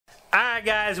Alright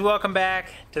guys, welcome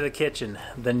back to the kitchen,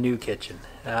 the new kitchen.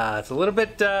 It's a little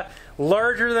bit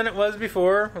larger than it was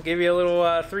before. I'll give you a little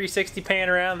 360 pan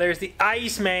around. There's the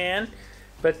Iceman,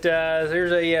 but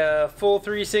there's a full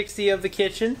 360 of the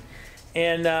kitchen.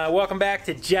 And welcome back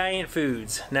to Giant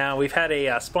Foods. Now we've had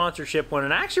a sponsorship one,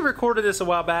 and I actually recorded this a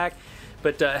while back,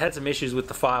 but had some issues with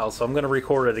the file, so I'm going to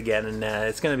record it again, and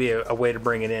it's going to be a way to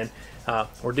bring it in.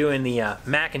 We're doing the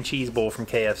mac and cheese bowl from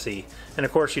KFC, and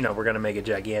of course, you know, we're going to make it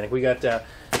gigantic. We got a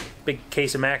big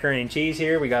case of macaroni and cheese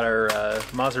here. We got our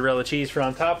mozzarella cheese for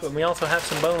on top, and we also have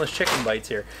some boneless chicken bites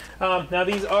here. Now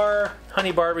these are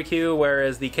honey barbecue,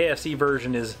 whereas the KFC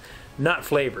version is not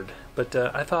flavored. But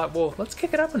I thought, well, let's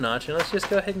kick it up a notch, and let's just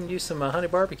go ahead and use some honey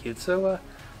barbecue. So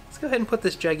let's go ahead and put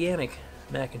this gigantic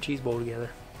mac and cheese bowl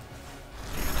together.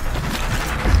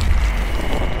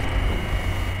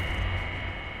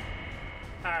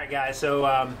 Alright guys, so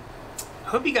I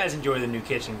hope you guys enjoy the new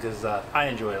kitchen, because I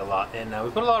enjoy it a lot. And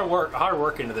we put a lot of hard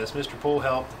work into this. Mr. Poole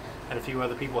helped, and a few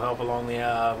other people help along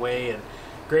the way, and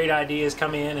great ideas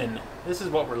come in, and this is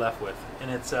what we're left with.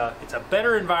 And it's a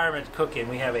better environment to cook in.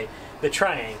 We have the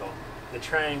triangle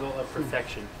of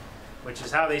perfection, which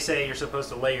is how they say you're supposed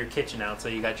to lay your kitchen out. So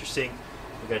you got your sink,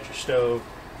 you got your stove,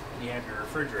 and you have your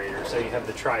refrigerator, so you have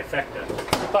the trifecta.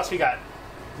 Plus we got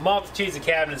multitudes of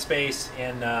cabinet space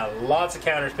and lots of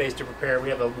counter space to prepare. We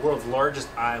have the world's largest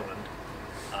island.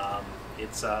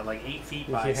 It's like 8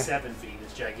 feet by 7 feet.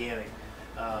 It's gigantic.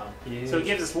 So it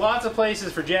gives us lots of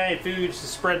places for Giant Foods to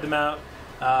spread them out.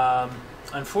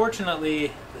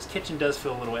 Unfortunately, this kitchen does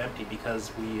feel a little empty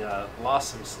because we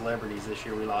lost some celebrities this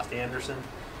year. We lost Anderson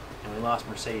and we lost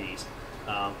Mercedes.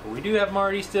 But we do have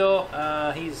Marty still.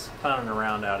 He's clowning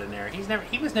around out in there.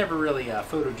 He was never really a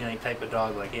photogenic type of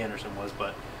dog like Anderson was.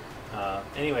 But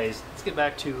anyways, let's get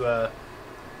back to the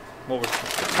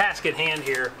task at hand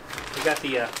here. We got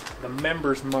the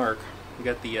Members Mark. We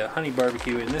got the honey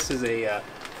barbecue, and this is a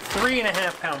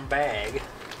 3.5 pound bag.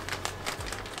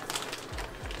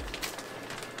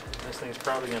 This thing's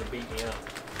probably going to beat me up.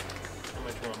 How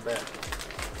much you want to bet?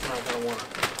 It's not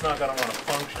going to want to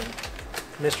function.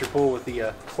 Mr. Poole with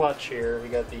the clutch here. We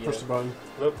got the push the button.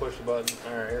 Look, push the button.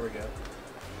 All right, here we go.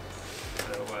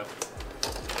 So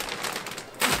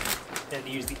had to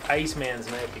use the Iceman's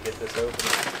knife to get this open.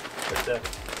 But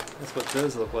that's what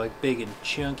those look like, big and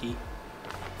chunky.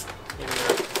 And,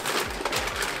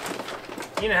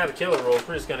 you know how the killer rolls.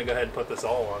 We're just going to go ahead and put this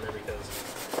all on there because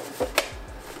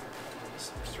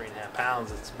it's 3.5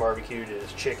 pounds. It's barbecued,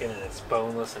 it's chicken, and it's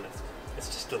boneless, and it's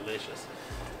just delicious.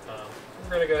 We're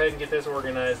going to go ahead and get this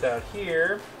organized out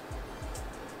here.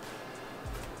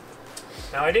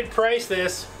 Now I did price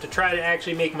this to try to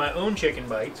actually make my own chicken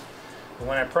bites. And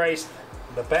when I priced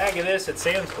the bag of this at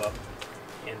Sam's Club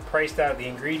and priced out the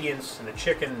ingredients and the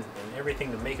chicken and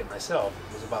everything to make it myself,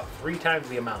 it was about 3 times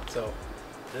the amount. So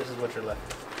this is what you're left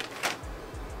with.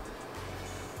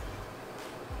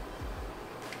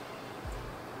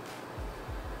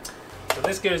 So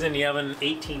this goes in the oven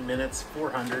 18 minutes,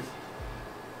 400.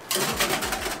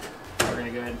 We're going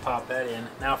to go ahead and pop that in.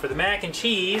 Now for the mac and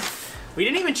cheese, we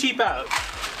didn't even cheap out.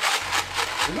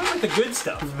 We went with the good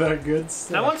stuff. The good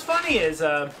stuff. Now what's funny is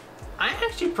I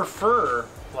actually prefer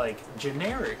like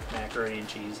generic macaroni and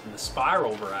cheese and the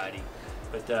spiral variety.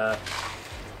 But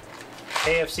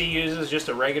KFC uses just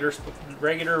a regular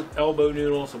elbow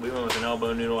noodle, so we went with an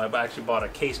elbow noodle. I've actually bought a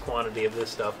case quantity of this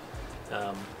stuff.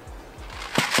 The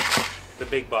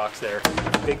big box there,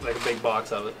 like a big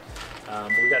box of it.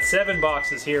 We got 7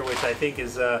 boxes here, which I think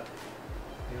is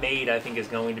made. I think is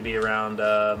going to be around,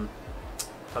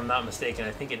 if I'm not mistaken,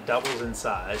 I think it doubles in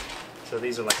size. So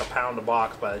these are like a pound a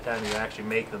box by the time you actually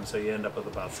make them. So you end up with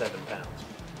about 7 pounds.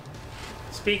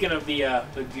 Speaking of the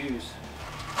goose,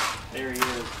 there he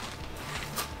is,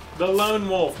 the lone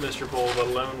wolf, Mr. Poole, the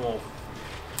lone wolf,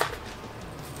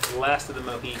 the last of the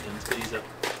Mohicans. But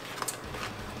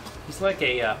he's like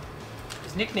a.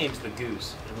 His nickname's the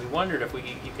Goose, and we wondered if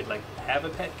you could like have a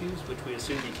pet goose, which we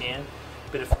assume you can.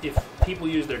 But if people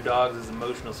use their dogs as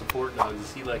emotional support dogs,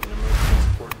 is he like an emotional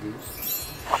support goose?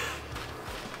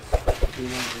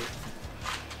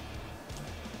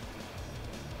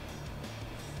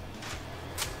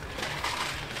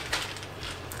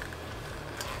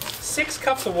 Six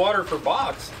cups of water per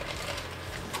box.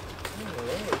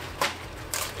 Oh,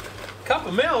 cup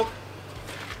of milk.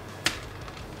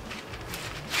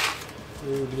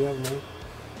 Ooh, do you have milk?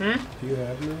 Do you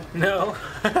have milk? No.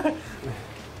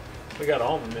 We got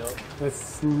almond milk.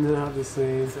 That's not the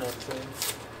same. It's not the same.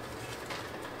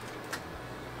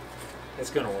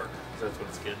 It's gonna work. That's what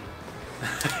it's getting.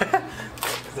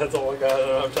 That's all I got.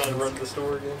 I'm trying to run to the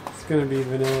store again. It's gonna be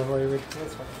vanilla flavored.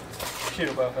 That's fine.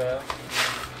 Shoot about half.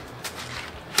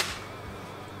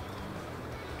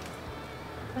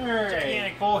 Alright.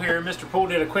 Gigantic bowl here. Mr. Poole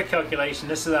did a quick calculation.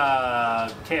 This is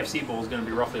a KFC bowl is going to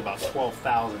be roughly about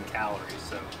 12,000 calories.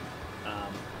 So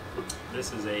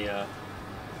this is a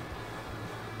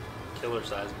killer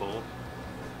size bowl.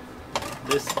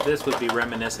 This would be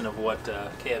reminiscent of what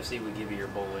KFC would give you your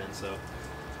bowl in. So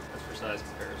that's for size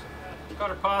comparison. Got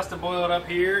our pasta boiled up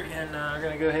here, and I'm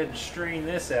going to go ahead and strain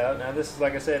this out. Now this is,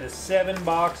 like I said, is 7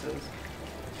 boxes.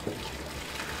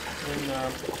 And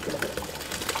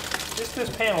just this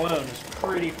pan alone is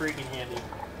pretty freaking handy.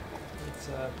 It's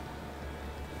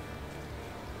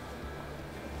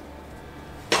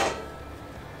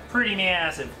pretty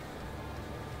massive.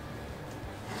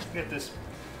 Get this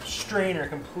strainer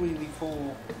completely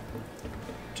full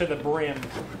to the brim.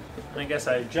 I guess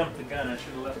I jumped the gun. I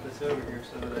should have left this over here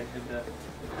so that I could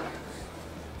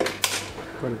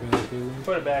put it back in.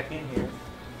 Put it back in here.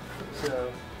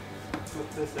 So flip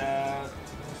this out.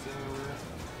 This over.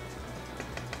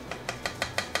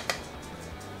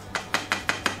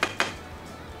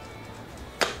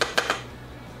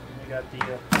 We got the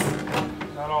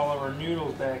got all of our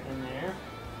noodles back in there.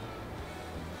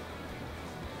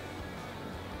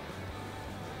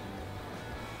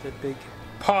 The big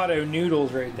pot of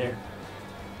noodles right there.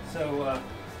 So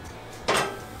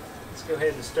let's go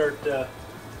ahead and start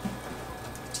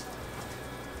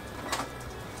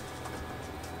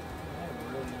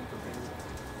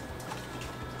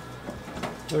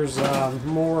there's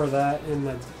more of that in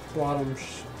the bottom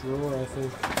drawer, I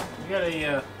think. You got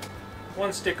a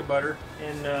 1 stick of butter,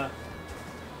 and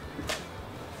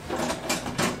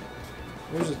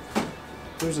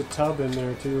there's a tub in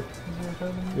there too. Is there a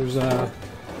tub in there? There's I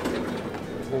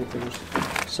think there's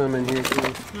some in here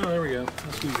too. Oh, there we go.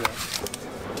 Let's use that.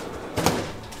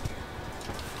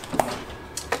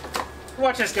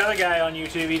 Watch this other guy on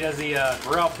YouTube. He does the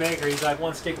Ralph Baker. He's like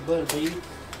 1 stick of butter, baby.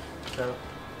 So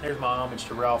there's my homage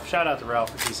to Ralph. Shout out to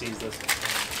Ralph if he sees this.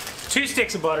 2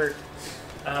 sticks of butter,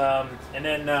 and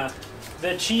then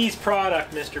the cheese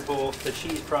product, Mr. Poole. The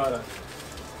cheese product.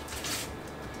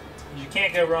 You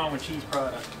can't go wrong with cheese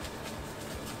product.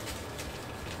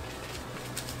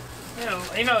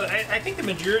 You know, I think the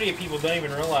majority of people don't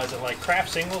even realize that, like, Kraft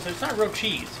singles, it's not real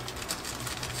cheese.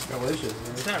 It's delicious,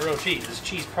 right? It's not real cheese. It's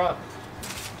cheese product.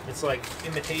 It's like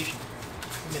imitation.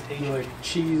 You know, like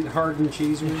cheese, hardened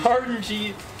cheese whiz? Hardened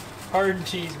cheese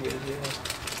whiz, yeah.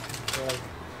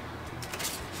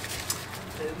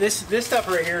 This stuff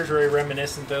right here is very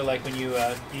reminiscent, though, like when you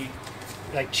eat,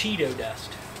 like, Cheeto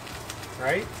dust,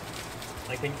 right?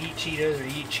 Like when you eat Cheetos or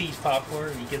you eat cheese popcorn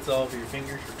and it gets all over your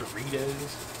fingers, or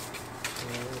Doritos. You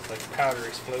know, it's like powder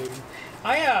exploding.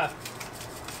 I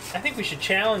think we should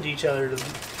challenge each other to the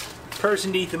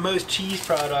person to eat the most cheese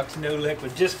products, no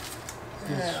liquid, just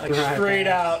like straight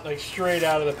out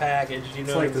of the package. You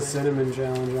know, it's like the cinnamon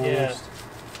challenge almost. Yeah.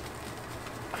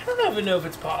 I don't even know if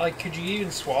it's like, could you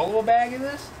even swallow a bag of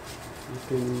this? You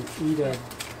can eat a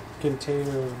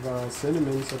container of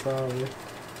cinnamon, so probably.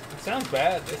 It sounds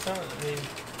bad. I mean,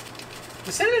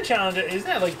 the cinnamon challenge, isn't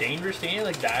that like dangerous? Can you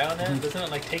like die on that? Doesn't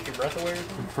it like take your breath away or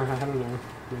something? I don't know.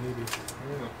 Maybe.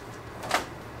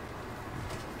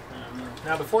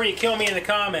 Now, before you kill me in the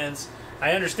comments,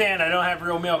 I understand I don't have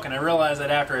real milk, and I realized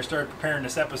that after I started preparing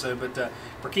this episode, but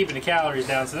we're keeping the calories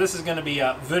down. So this is going to be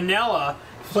vanilla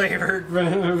flavored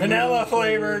macaroni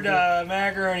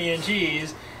and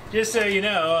cheese. Just so you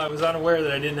know, I was unaware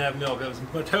that I didn't have milk. That was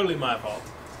totally my fault.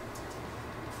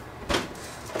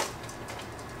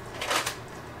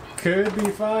 Could be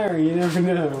fire, you never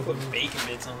know. Put bacon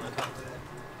bits on the top of that.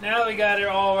 Now that we got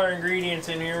all of our ingredients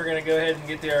in here, we're going to go ahead and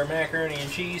get our macaroni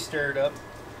and cheese stirred up.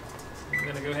 I'm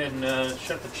going to go ahead and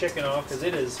shut the chicken off because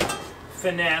it is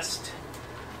finessed.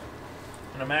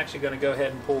 And I'm actually going to go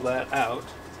ahead and pull that out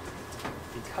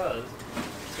because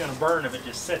it's going to burn if it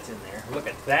just sits in there. Look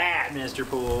at that, Mr.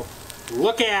 Poole.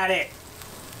 Look at it!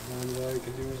 And all you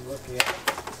can do is look at it.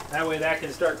 That way that can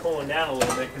start cooling down a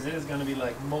little bit because it is going to be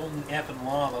like molten effing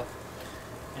lava.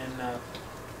 And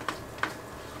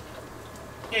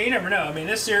yeah, you never know. I mean,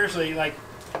 this seriously, like,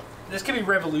 this could be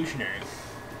revolutionary.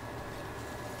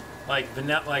 Like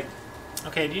vanilla, like,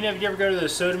 okay, do you ever go to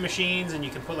those soda machines and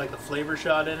you can put like the flavor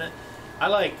shot in it? I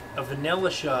like a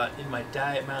vanilla shot in my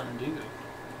Diet Mountain Dew.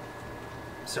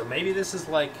 So maybe this is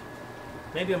like,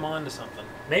 maybe I'm on to something.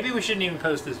 Maybe we shouldn't even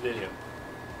post this video.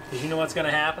 Because you know what's going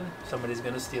to happen? Somebody's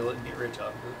going to steal it and get rich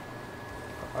off of it.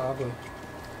 Probably.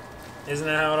 Isn't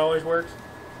that how it always works?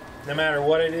 No matter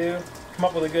what I do, come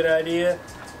up with a good idea,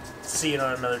 see it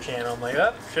on another channel. I'm like,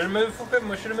 oh, should have moved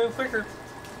quicker.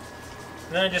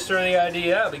 And then I just throw the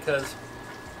idea out because...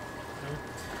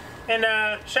 And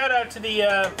shout out to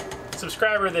the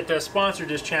subscriber that sponsored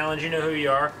this challenge. You know who you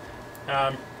are.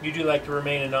 You do like to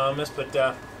remain anonymous, but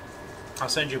I'll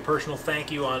send you a personal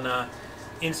thank you on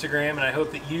Instagram, and I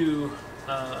hope that you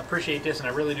appreciate this, and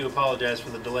I really do apologize for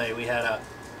the delay. We had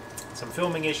some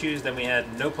filming issues, then we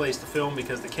had no place to film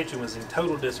because the kitchen was in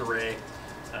total disarray.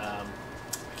 I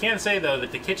can say, though,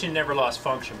 that the kitchen never lost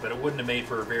function, but it wouldn't have made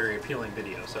for a very appealing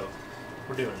video, so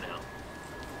we're doing it now.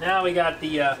 Now we got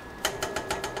the,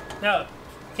 no,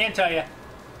 can't tell you.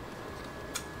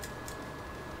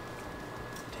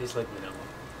 Tastes like vanilla.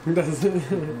 Does it?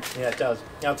 Yeah, it does.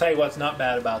 I'll tell you what's not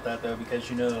bad about that, though, because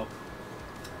you know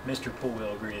Mr. Poole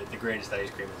will agree that the greatest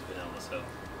ice cream is vanilla, so.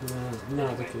 No,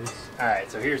 not the case. Alright,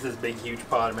 so here's this big, huge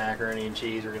pot of macaroni and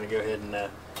cheese. We're going to go ahead and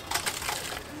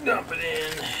dump it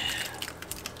in.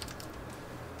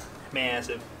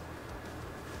 Massive.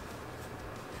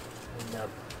 And,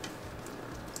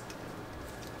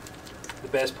 the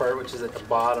best part, which is at the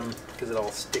bottom, because it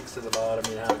all sticks to the bottom,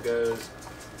 you know how it goes.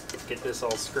 Let's get this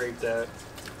all scraped out.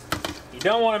 You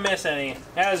don't want to miss any.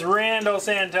 As Randall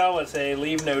Santel would say,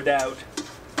 leave no doubt.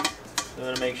 We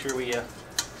want to make sure we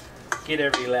get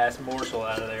every last morsel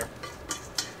out of there.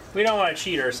 We don't want to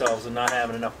cheat ourselves and not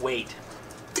having enough weight.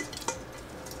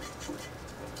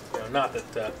 You know, not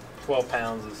that 12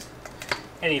 pounds is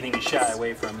anything to shy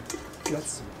away from. Got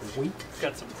some weight.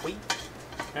 Got some weight.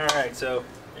 Alright, so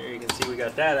there you can see we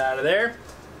got that out of there.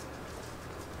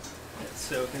 That's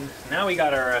soaking. Now we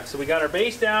got our so we got our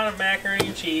base down of macaroni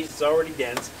and cheese. It's already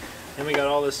dense. And we got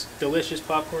all this delicious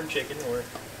popcorn chicken or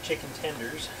chicken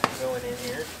tenders going in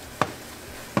here.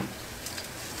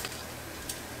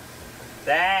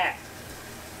 That.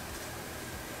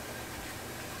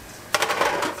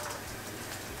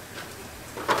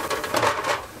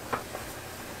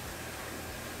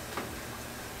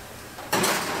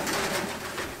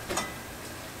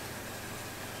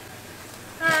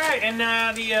 Alright, and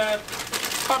the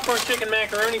popcorn chicken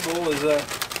macaroni bowl is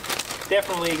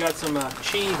definitely got some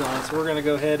cheese on it, so we're going to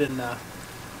go ahead and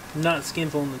not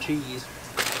skimp on the cheese.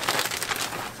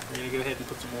 We're going to go ahead and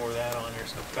put some more of that on here,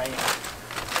 so bam.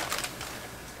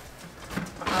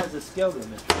 How's the scale doing,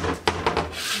 Mr.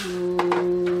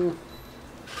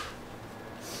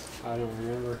 I don't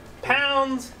remember.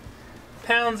 Pounds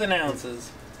and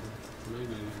ounces. Maybe I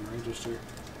didn't register.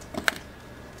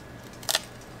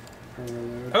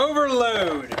 Overload.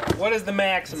 Overload! What is the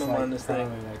maximum It's like on this thing?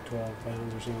 Probably like 12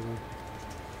 pounds or something.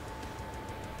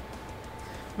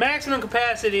 Maximum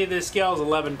capacity of this scale is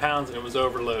 11 pounds and it was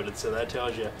overloaded, so that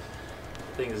tells you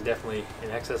the thing is definitely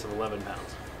in excess of 11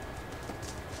 pounds.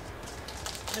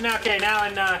 And okay, now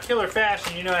in killer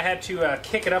fashion, you know I had to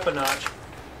kick it up a notch.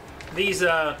 These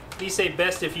say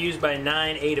best if used by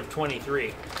 9, 8 of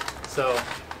 23. So I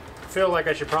feel like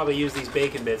I should probably use these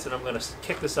bacon bits, and I'm going to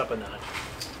kick this up a notch.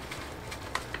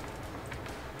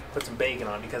 Put some bacon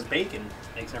on, because bacon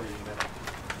makes everything better.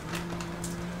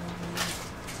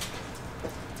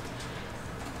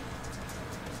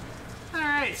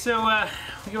 Alright, so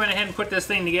we went ahead and put this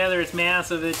thing together. It's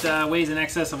massive. It weighs in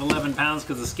excess of 11 pounds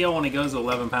because the scale only goes to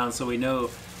 11 pounds, so we know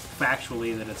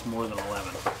factually that it's more than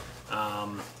 11.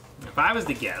 If I was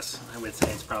to guess, I would say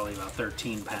it's probably about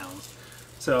 13 pounds.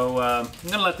 So I'm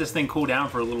going to let this thing cool down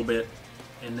for a little bit,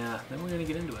 and then we're going to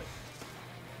get into it.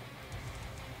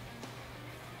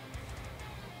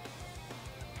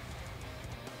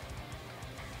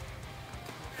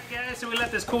 Guys, so we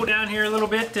let this cool down here a little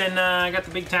bit, and I got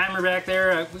the big timer back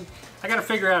there. I got to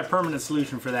figure out a permanent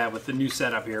solution for that with the new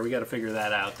setup here. We got to figure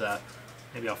that out.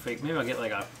 Maybe I'll get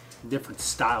like a different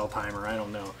style timer. I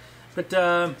don't know, but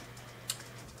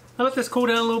I'll let this cool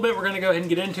down a little bit. We're gonna go ahead and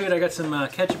get into it. I got some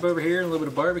ketchup over here and a little bit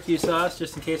of barbecue sauce,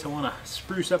 just in case I want to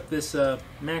spruce up this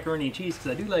macaroni and cheese,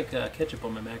 because I do like ketchup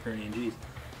on my macaroni and cheese.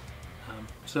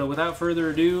 So without further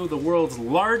ado, the world's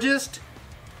largest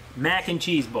mac and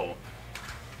cheese bowl.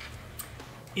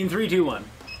 In 3, 2, 1.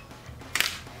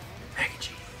 Mac and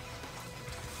cheese.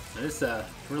 Now there's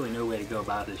really no way to go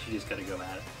about this. You just got to go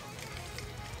at it.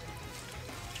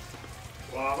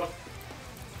 Lava.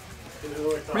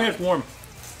 Man, it's warm.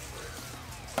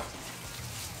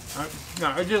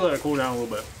 I did let it cool down a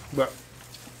little bit, but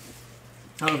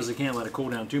I obviously can't let it cool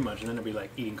down too much, and then it'll be like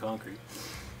eating concrete.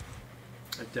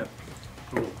 Put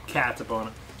little cats up on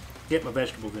it. Get my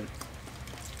vegetables in.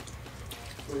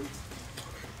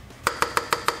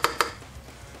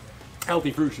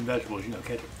 Healthy fruits and vegetables, you know,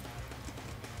 ketchup.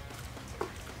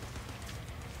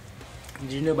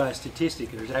 Did you know by a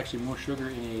statistic there's actually more sugar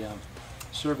in a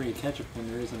serving of ketchup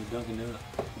than there is in a Dunkin' Donut?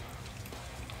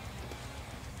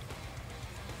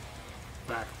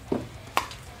 Fact.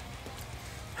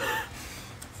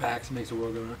 Facts makes the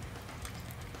world go round.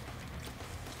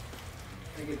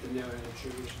 I get the no added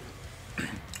sugar.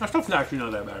 That stuff's actually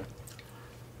not that bad.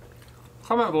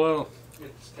 Comment below.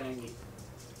 It's tangy.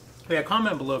 Yeah,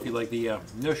 comment below if you like the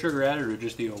no sugar added or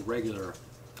just the regular,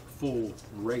 full,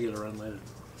 regular unleaded.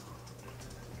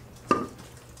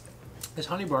 This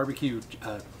honey barbecue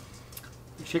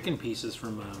chicken pieces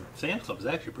from Sam's Club is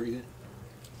actually pretty good.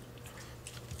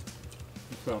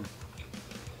 It's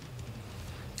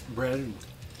bread and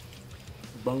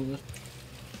boneless.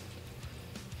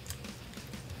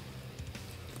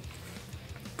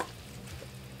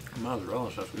 Mozzarella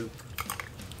stuff's good.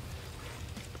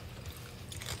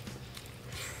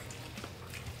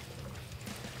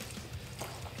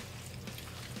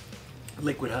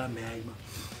 Liquid hot magma.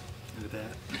 Look at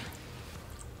that.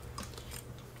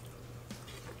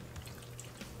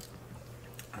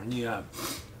 And yeah,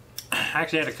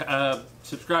 actually had a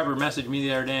subscriber message me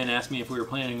the other day and asked me if we were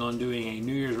planning on doing a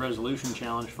New Year's resolution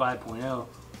challenge 5.0.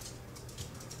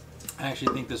 I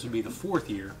actually think this would be the 4th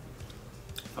year,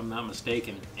 if I'm not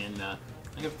mistaken, and I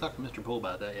got to talk to Mr. Poole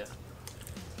about that yet.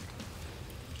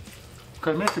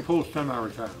 Because Mr. Poole's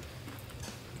semi-retired.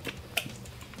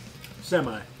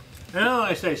 Semi. And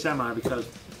I say semi because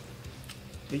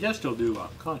he does still do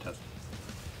contests.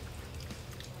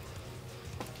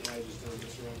 Yeah, I just don't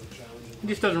mess around with challenges. He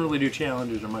just doesn't really do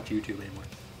challenges or much YouTube anymore.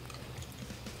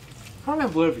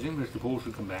 Comment below if you think Mr. Poole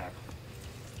should come back.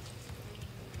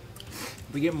 If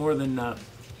we get more than, let's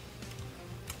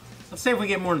say if we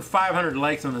get more than 500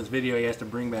 likes on this video, he has to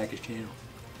bring back his channel.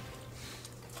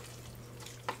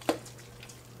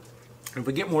 If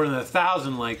we get more than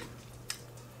 1,000 likes,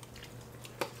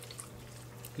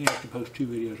 he has to post 2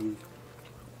 videos a week.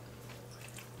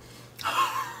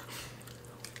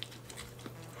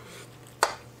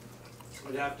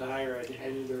 I'd have to hire an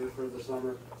editor for the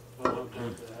summer. I don't have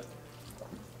time for that.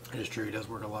 It is true, he does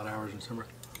work a lot of hours in summer.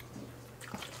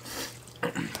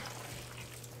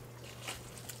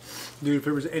 Dude, if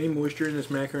there was any moisture in this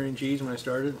macaroni and cheese when I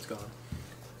started, it's gone.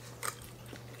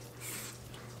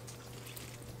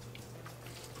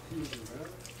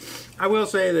 I will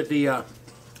say that the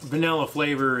vanilla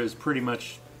flavor is pretty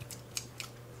much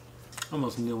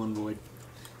almost nil and void.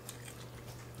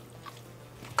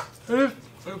 It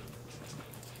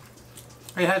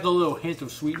has a little hint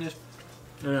of sweetness,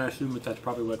 and I assume that that's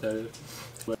probably what that is.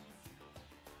 But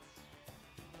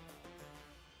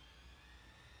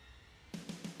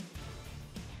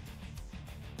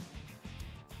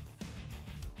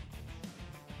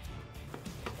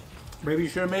maybe you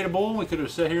should have made a bowl. We could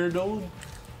have sat here and doled.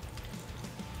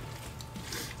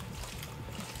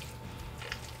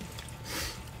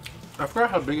 I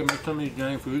forgot how big it makes some of these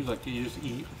giant foods, like you just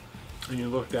eat and you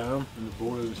look down and the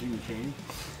bowl doesn't seem to change.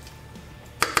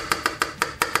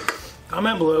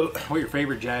 Comment below what your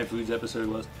favorite Giant Foods episode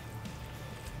was.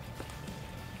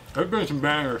 There's been some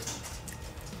bangers.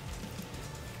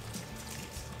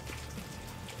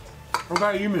 What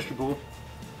about you, Mr. Poole?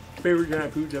 Favorite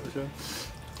Giant Foods episode?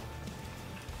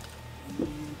 I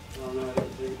don't know, I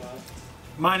didn't think about it.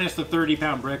 Minus the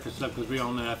 30-pound breakfast stuff, because we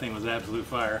all know that thing was absolute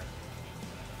fire.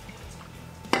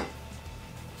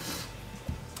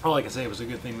 All I can say was a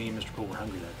good thing me and Mr. Poole were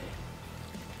hungry that day.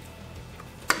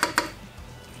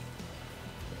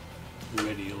 We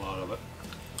had to eat a lot of it.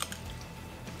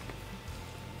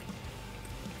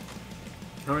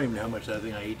 I don't even know how much of that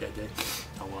thing I ate that day.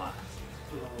 A lot.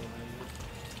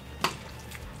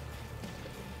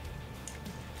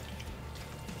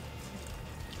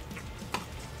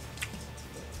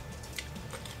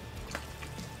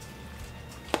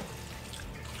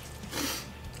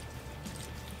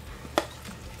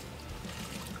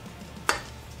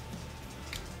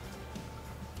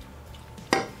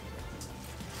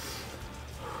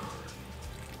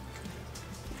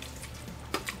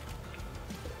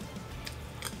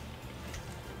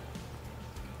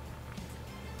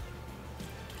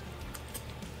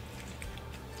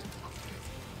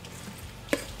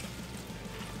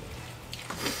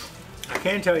 I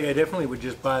can tell you, I definitely would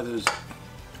just buy those,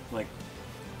 like,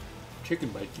 chicken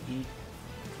bites to eat.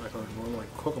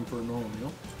 Like, cook them for a normal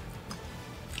meal.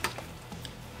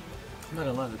 I'm not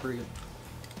gonna lie, they're pretty good.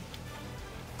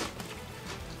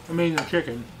 I mean, the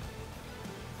chicken.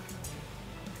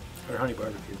 Or honey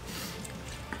barbecue.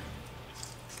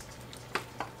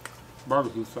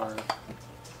 Barbecue fire.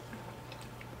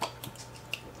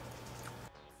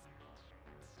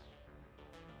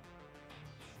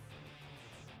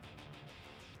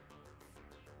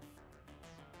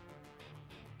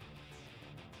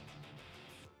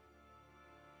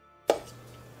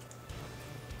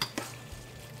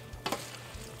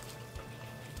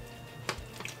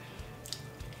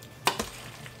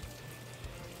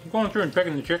 I'm going through and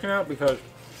picking the chicken out because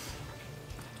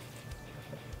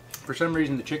for some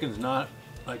reason the chicken's not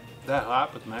Like that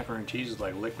hot, but the macaroni and cheese is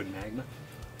like liquid magma.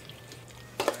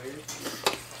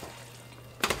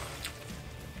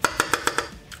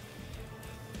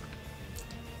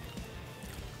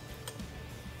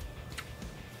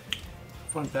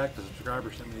 Fun fact, the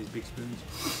subscriber sent me these big spoons.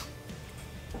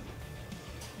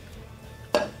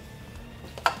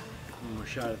 One more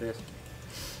shot of this.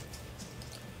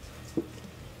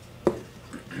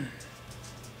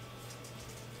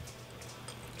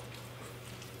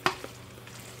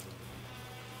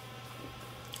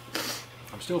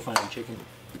 I'm still finding chicken.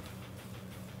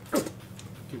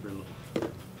 Give her a little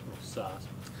sauce,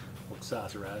 a little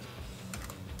saucerize.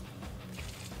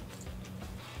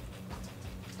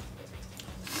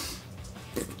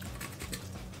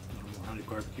 Honey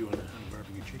barbecue on that honey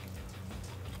barbecue chicken.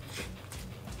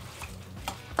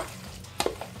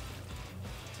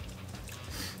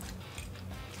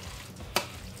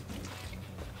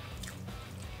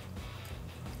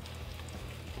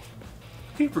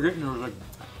 I keep forgetting there was like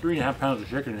 3.5 pounds of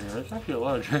chicken in there. That's actually a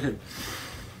lot of chicken.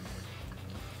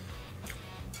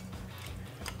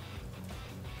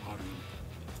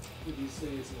 Would you say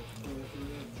it's a plethora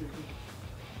of chicken?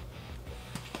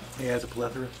 Yeah, it's a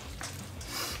plethora.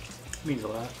 Means a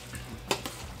lot.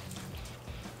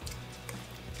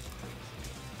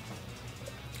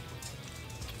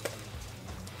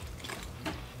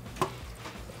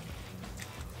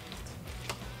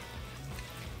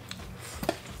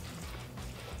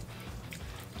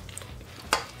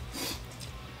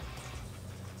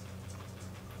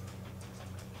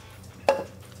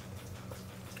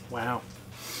 Wow.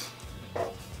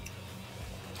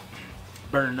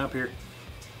 Burning up here.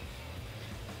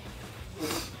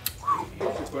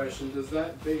 Here's the question: does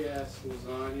that big ass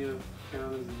lasagna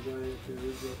count as a giant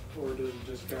food, or does it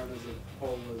just count as a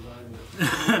whole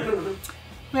lasagna?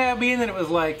 Yeah, being that it was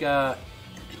like, I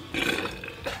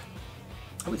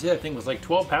would say that thing was like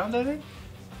 12 pounds. I think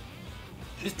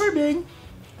it's pretty big.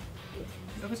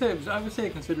 I would say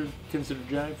considered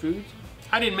giant foods.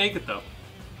 I didn't make it though.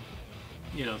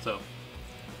 You know, so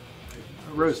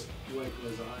roast. Like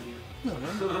lasagna. No,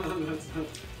 no. That's not,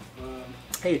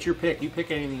 Hey, it's your pick. You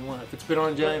pick anything you want. If it's been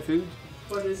on giant foods.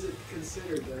 but is it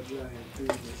considered a giant food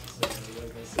necessarily?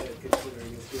 Like I said,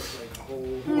 considering it's just like a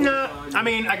whole No, lasagna. I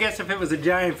mean, I guess if it was a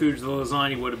giant foods, the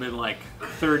lasagna would have been like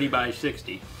 30 by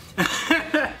 60.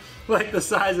 Like the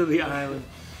size of the island.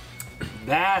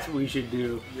 That's what we should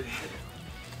do.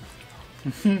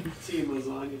 Team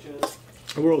Lasagna channel.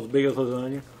 The world's biggest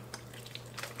lasagna.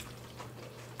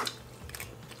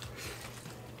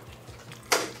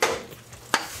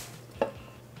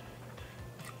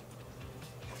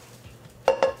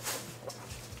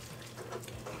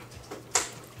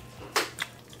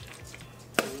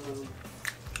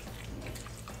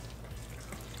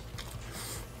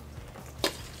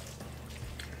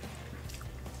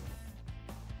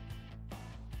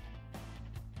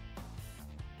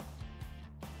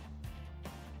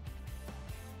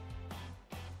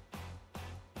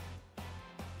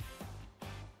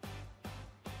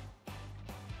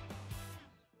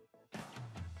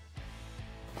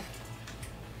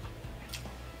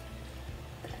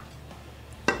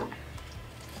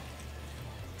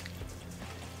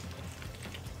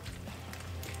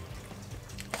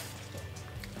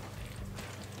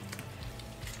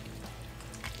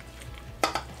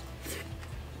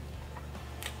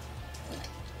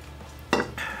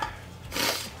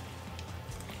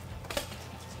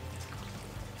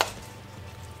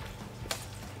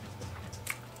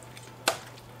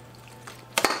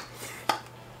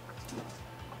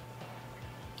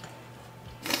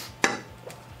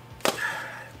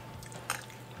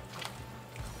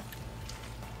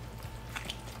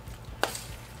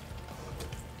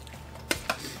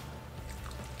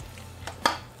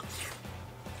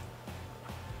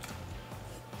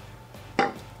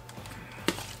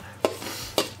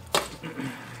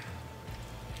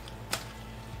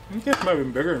 I think this might have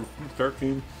been bigger than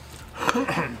 13.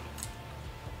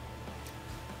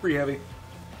 Pretty heavy.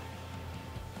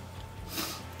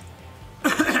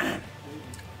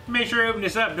 Make sure I open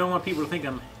this up. Don't want people to think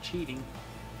I'm cheating.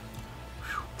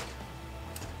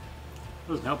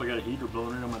 Doesn't help I got a heater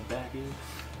blowing in on my back either.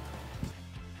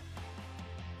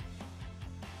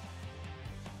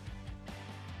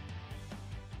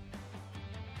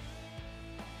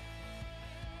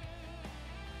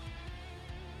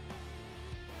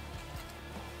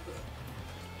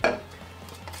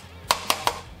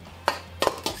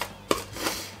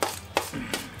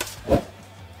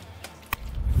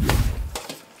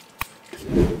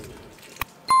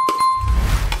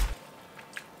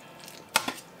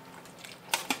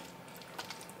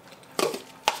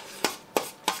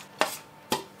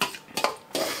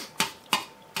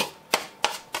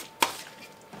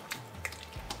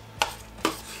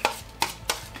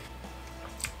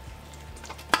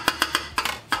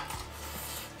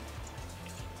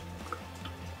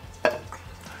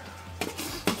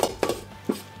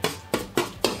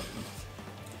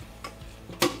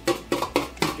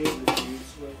 Getting the nude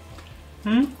sweats.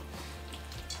 Hmm?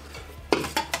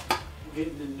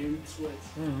 Getting the nude sweats.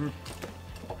 Mm-hmm.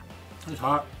 It's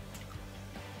hot.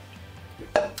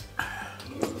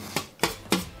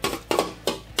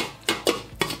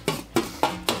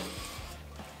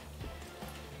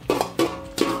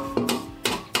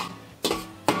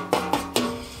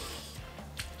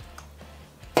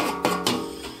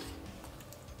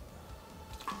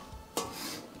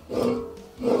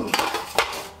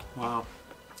 Wow.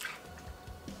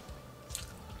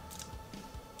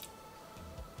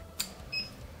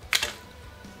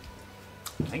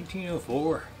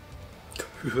 $19.04.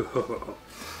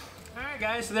 Alright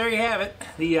guys, so there you have it.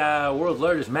 The world's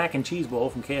largest mac and cheese bowl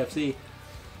from KFC.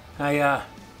 I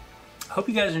hope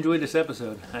you guys enjoyed this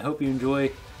episode. I hope you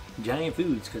enjoy Giant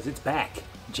Foods, because it's back,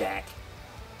 Jack.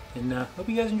 And hope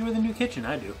you guys enjoy the new kitchen.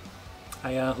 I do.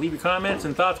 Leave your comments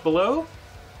and thoughts below.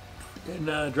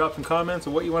 And drop some comments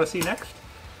of what you want to see next.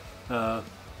 I'm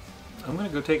going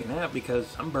to go take a nap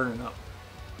because I'm burning up.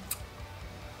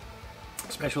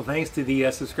 Special thanks to the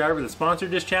subscriber that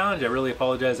sponsored this challenge. I really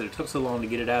apologize that it took so long to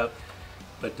get it out.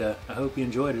 But I hope you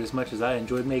enjoyed it as much as I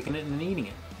enjoyed making it and eating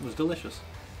it. It was delicious.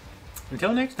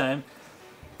 Until next time,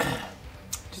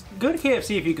 just go to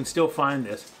KFC if you can still find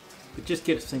this. But just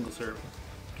get a single serving.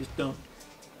 Just don't.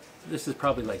 This is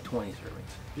probably like 20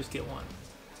 servings. Just get one.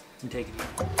 And take it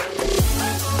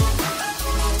easy.